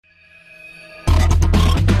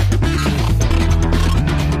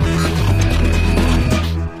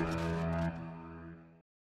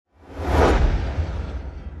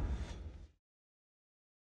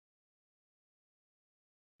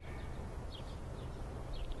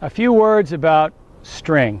A few words about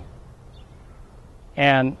string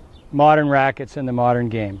and modern rackets in the modern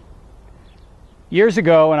game. Years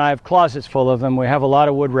ago, and I have closets full of them, we have a lot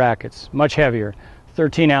of wood rackets, much heavier,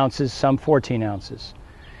 13 ounces, some 14 ounces.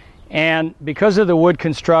 And because of the wood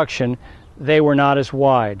construction, they were not as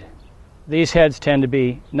wide. These heads tend to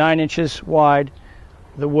be 9 inches wide.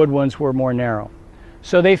 The wood ones were more narrow.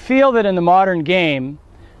 So they feel that in the modern game,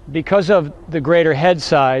 because of the greater head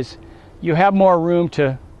size, you have more room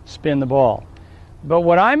to spin the ball. But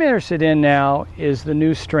what I'm interested in now is the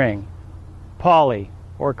new string, poly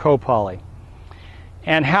or copoly,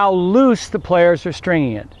 and how loose the players are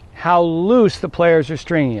stringing it. How loose the players are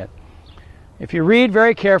stringing it. If you read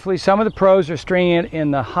very carefully, some of the pros are stringing it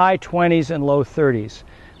in the high 20s and low 30s.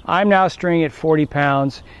 I'm now stringing it 40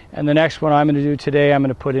 pounds, and the next one I'm going to do today, I'm going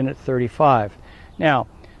to put in at 35. Now,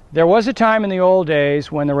 there was a time in the old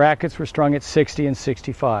days when the rackets were strung at 60 and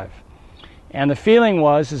 65. And the feeling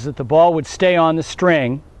was that the ball would stay on the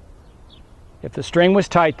string. If the string was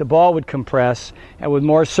tight, the ball would compress, and with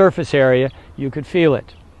more surface area, you could feel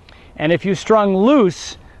it. And if you strung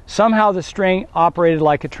loose, somehow the string operated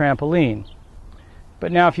like a trampoline.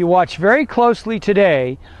 But now if you watch very closely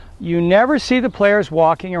today, you never see the players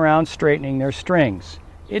walking around straightening their strings.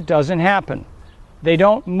 It doesn't happen. They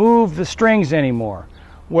don't move the strings anymore.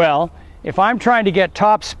 Well, if I'm trying to get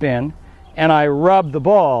topspin and I rub the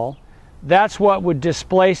ball, that's what would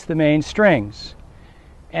displace the main strings.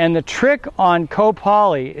 And the trick on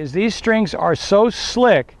copoly is these strings are so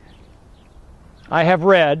slick, I have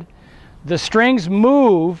read, the strings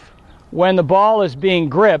move when the ball is being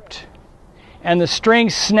gripped, and the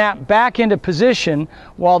strings snap back into position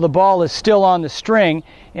while the ball is still on the string,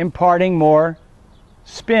 imparting more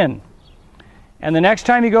spin. And the next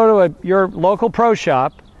time you go to your local pro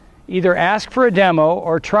shop, either ask for a demo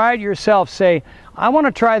or try it yourself. Say, I want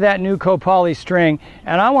to try that new copoly string,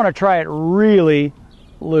 and I want to try it really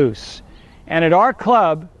loose. And at our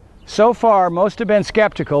club, so far, most have been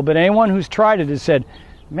skeptical, but anyone who's tried it has said,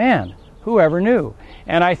 man, whoever knew?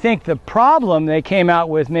 And I think the problem they came out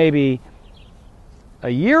with maybe a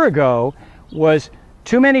year ago was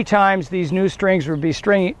too many times these new strings would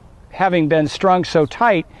be having been strung so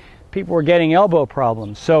tight, people were getting elbow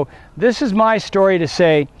problems. So this is my story to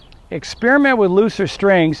say, experiment with looser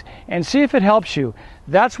strings and see if it helps you.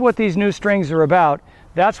 That's what these new strings are about.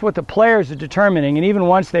 That's what the players are determining. And even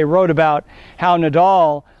once they wrote about how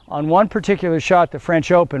Nadal, on one particular shot, the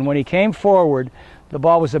French Open, when he came forward, the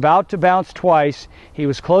ball was about to bounce twice, he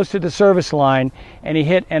was close to the service line, and he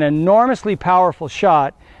hit an enormously powerful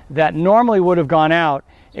shot that normally would have gone out,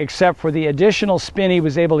 except for the additional spin he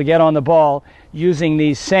was able to get on the ball using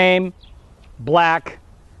these same black,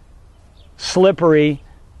 slippery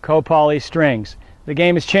copoly strings. The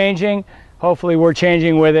game is changing. Hopefully we're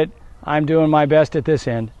changing with it. I'm doing my best at this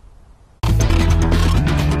end.